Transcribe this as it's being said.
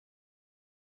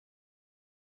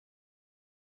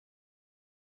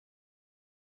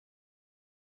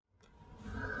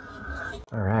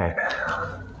All right.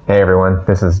 Hey everyone,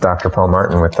 this is Dr. Paul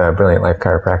Martin with Brilliant Life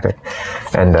Chiropractic.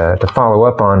 And to follow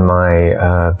up on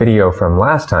my video from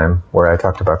last time where I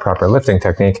talked about proper lifting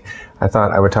technique, I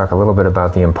thought I would talk a little bit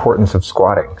about the importance of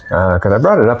squatting. Because I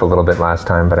brought it up a little bit last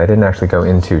time, but I didn't actually go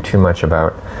into too much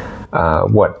about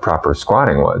what proper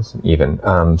squatting was even.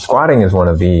 Squatting is one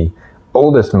of the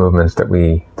oldest movements that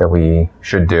we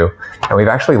should do, and we've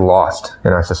actually lost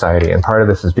in our society. And part of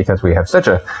this is because we have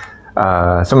so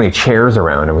many chairs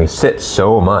around and we sit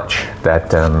so much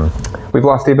that we've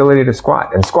lost the ability to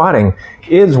squat. And squatting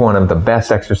is one of the best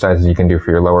exercises you can do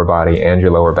for your lower body and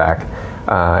your lower back,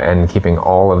 and keeping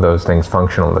all of those things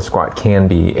functional. The squat can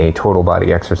be a total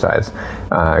body exercise,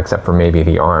 except for maybe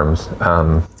the arms,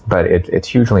 but it's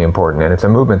hugely important, and it's a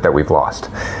movement that we've lost.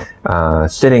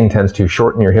 Sitting tends to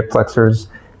shorten your hip flexors,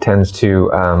 tends to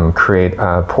create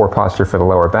a poor posture for the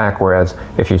lower back, whereas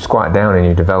if you squat down and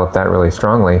you develop that really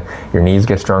strongly, your knees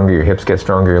get stronger, your hips get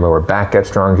stronger, your lower back gets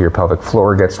stronger, your pelvic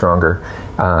floor gets stronger.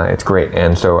 It's great.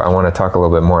 And so I want to talk a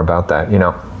little bit more about that. You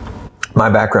know,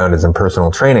 my background is in personal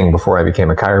training before I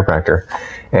became a chiropractor,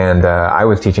 and I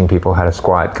was teaching people how to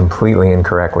squat completely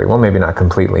incorrectly. Well, maybe not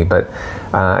completely, but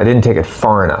I didn't take it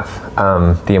far enough.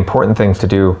 The important things to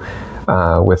do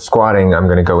with squatting I'm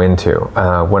going to go into.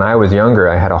 When I was younger,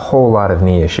 I had a whole lot of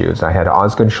knee issues. I had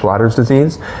Osgood-Schlatters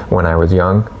disease when I was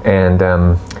young, and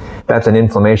that's an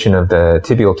inflammation of the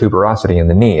tibial tuberosity in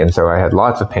the knee. And so I had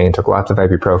lots of pain, took lots of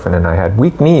ibuprofen, and I had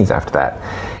weak knees after that.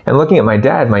 And looking at my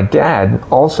dad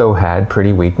also had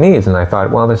pretty weak knees, and I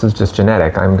thought, well, this is just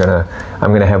genetic. I'm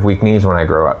gonna have weak knees when I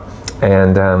grow up.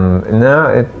 And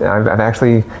no, I've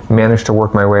actually managed to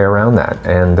work my way around that,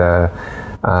 and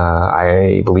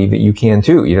I believe that you can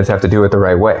too. You just have to do it the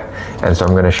right way. And so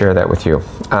I'm going to share that with you.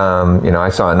 You know, I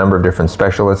saw a number of different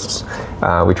specialists.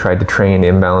 We tried to train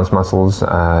imbalance muscles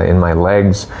in my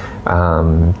legs,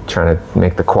 trying to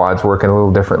make the quads work a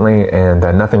little differently, and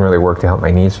nothing really worked to help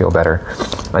my knees feel better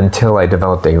until I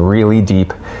developed a really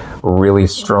deep, really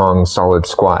strong, solid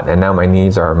squat. And now my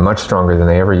knees are much stronger than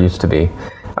they ever used to be.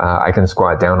 I can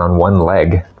squat down on one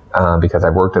leg because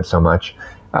I've worked it so much,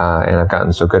 and I've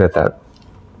gotten so good at that.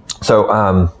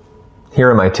 So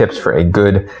here are my tips for a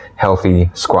good,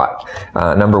 healthy squat.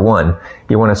 Number one,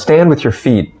 you want to stand with your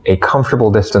feet a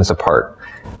comfortable distance apart.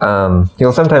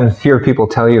 You'll sometimes hear people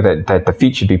tell you that the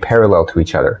feet should be parallel to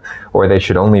each other, or they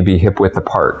should only be hip width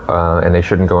apart, and they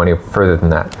shouldn't go any further than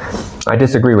that. I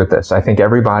disagree with this. I think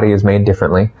every body is made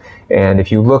differently, and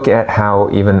if you look at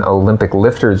how even Olympic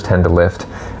lifters tend to lift,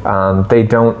 they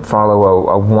don't follow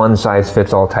a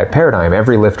one-size-fits-all type paradigm.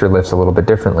 Every lifter lifts a little bit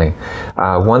differently.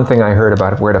 One thing I heard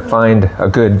about where to find a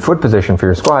good foot position for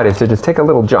your squat is to just take a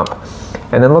little jump,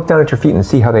 and then look down at your feet and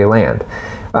see how they land.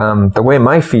 The way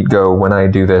my feet go when I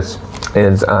do this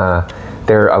is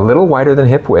they're a little wider than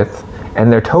hip width,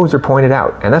 and their toes are pointed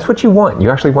out. And that's what you want. You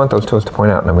actually want those toes to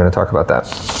point out, and I'm going to talk about that.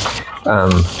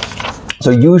 So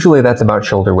usually that's about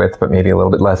shoulder width, but maybe a little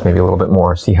bit less, maybe a little bit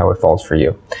more. See how it falls for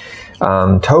you.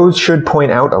 Toes should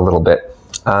point out a little bit.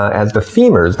 As the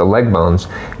femurs, the leg bones,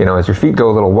 you know, as your feet go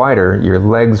a little wider, your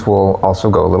legs will also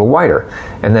go a little wider.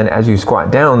 And then as you squat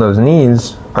down, those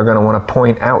knees are going to want to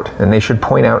point out, and they should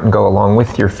point out and go along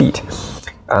with your feet.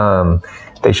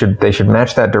 They should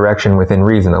match that direction within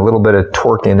reason. A little bit of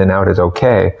torque in and out is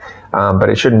okay, but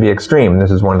it shouldn't be extreme.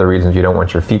 This is one of the reasons you don't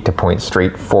want your feet to point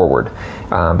straight forward,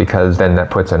 because then that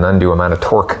puts an undue amount of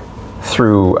torque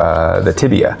through the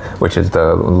tibia, which is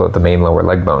the main lower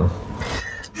leg bone.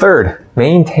 Third,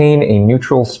 maintain a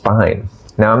neutral spine.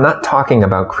 Now, I'm not talking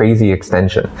about crazy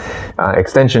extension.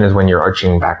 Extension is when you're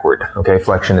arching backward, okay?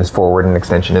 Flexion is forward and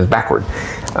extension is backward.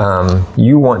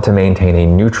 You want to maintain a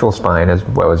neutral spine as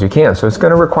well as you can. So it's going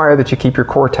to require that you keep your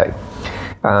core tight.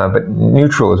 But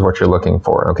neutral is what you're looking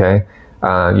for, okay?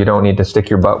 You don't need to stick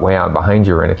your butt way out behind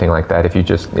you or anything like that if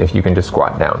you can just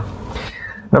squat down.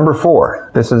 Number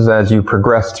four, this is as you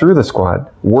progress through the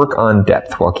squat, work on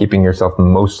depth while keeping yourself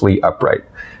mostly upright,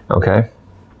 okay?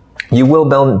 You will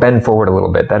bend forward a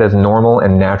little bit. That is normal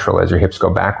and natural as your hips go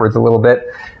backwards a little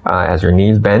bit. As your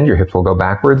knees bend, your hips will go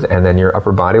backwards, and then your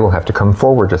upper body will have to come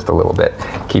forward just a little bit.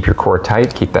 Keep your core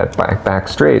tight, keep that back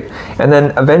straight, and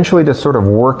then eventually just sort of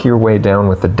work your way down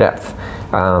with the depth.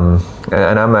 And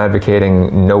I'm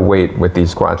advocating no weight with these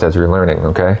squats as you're learning,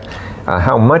 okay?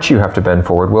 How much you have to bend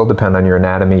forward will depend on your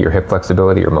anatomy, your hip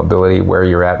flexibility, your mobility, where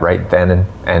you're at right then,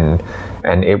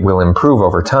 and it will improve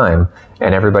over time.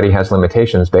 And everybody has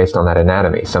limitations based on that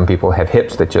anatomy. Some people have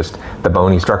hips that just, the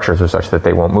bony structures are such that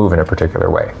they won't move in a particular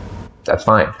way. That's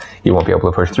fine. You won't be able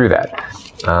to push through that.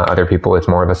 Other people, it's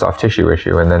more of a soft tissue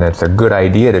issue, and then it's a good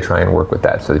idea to try and work with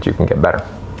that so that you can get better.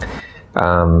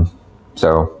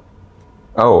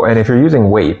 Oh, and if you're using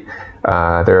weight,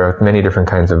 there are many different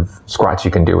kinds of squats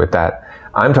you can do with that.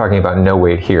 I'm talking about no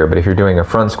weight here, but if you're doing a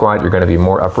front squat, you're going to be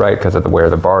more upright because of where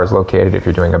the bar is located. If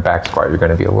you're doing a back squat, you're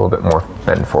going to be a little bit more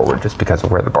bent forward just because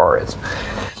of where the bar is.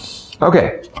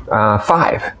 Okay,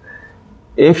 5.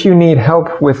 If you need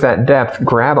help with that depth,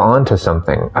 grab onto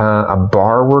something. A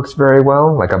bar works very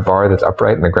well, like a bar that's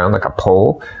upright in the ground, like a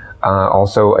pole.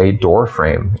 Also a door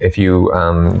frame. If you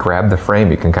grab the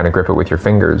frame, you can kind of grip it with your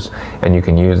fingers, and you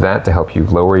can use that to help you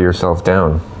lower yourself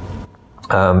down.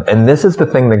 And this is the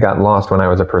thing that got lost when I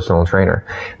was a personal trainer.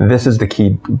 This is the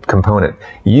key component.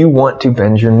 You want to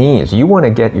bend your knees. You want to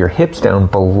get your hips down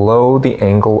below the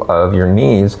angle of your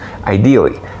knees,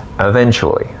 ideally.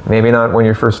 Eventually. Maybe not when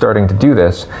you're first starting to do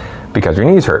this because your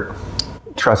knees hurt.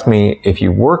 Trust me, if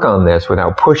you work on this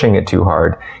without pushing it too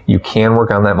hard, you can work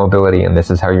on that mobility, and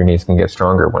this is how your knees can get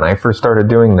stronger. When I first started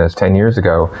doing this 10 years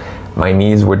ago, my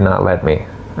knees would not let me.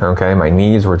 Okay, my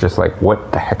knees were just like,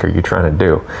 what the heck are you trying to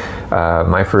do?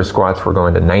 My first squats were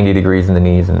going to 90 degrees in the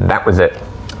knees, and that was it.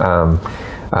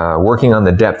 Working on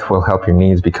the depth will help your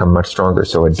knees become much stronger,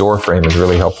 so a door frame is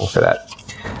really helpful for that.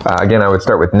 Again, I would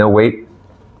start with no weight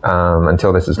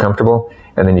until this is comfortable,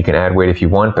 and then you can add weight if you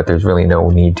want, but there's really no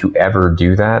need to ever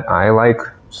do that. I like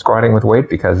squatting with weight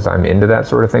because I'm into that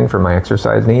sort of thing for my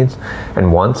exercise needs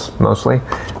and wants mostly,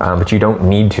 but you don't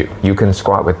need to. You can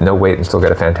squat with no weight and still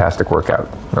get a fantastic workout,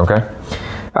 okay?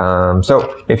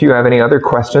 So if you have any other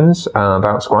questions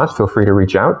about squats, feel free to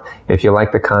reach out. If you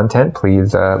like the content,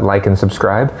 please like and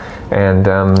subscribe, and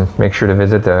make sure to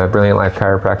visit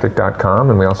brilliantlifechiropractic.com,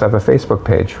 and we also have a Facebook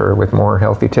page with more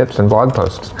healthy tips and blog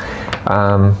posts.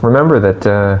 Remember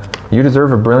that you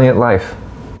deserve a brilliant life.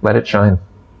 Let it shine.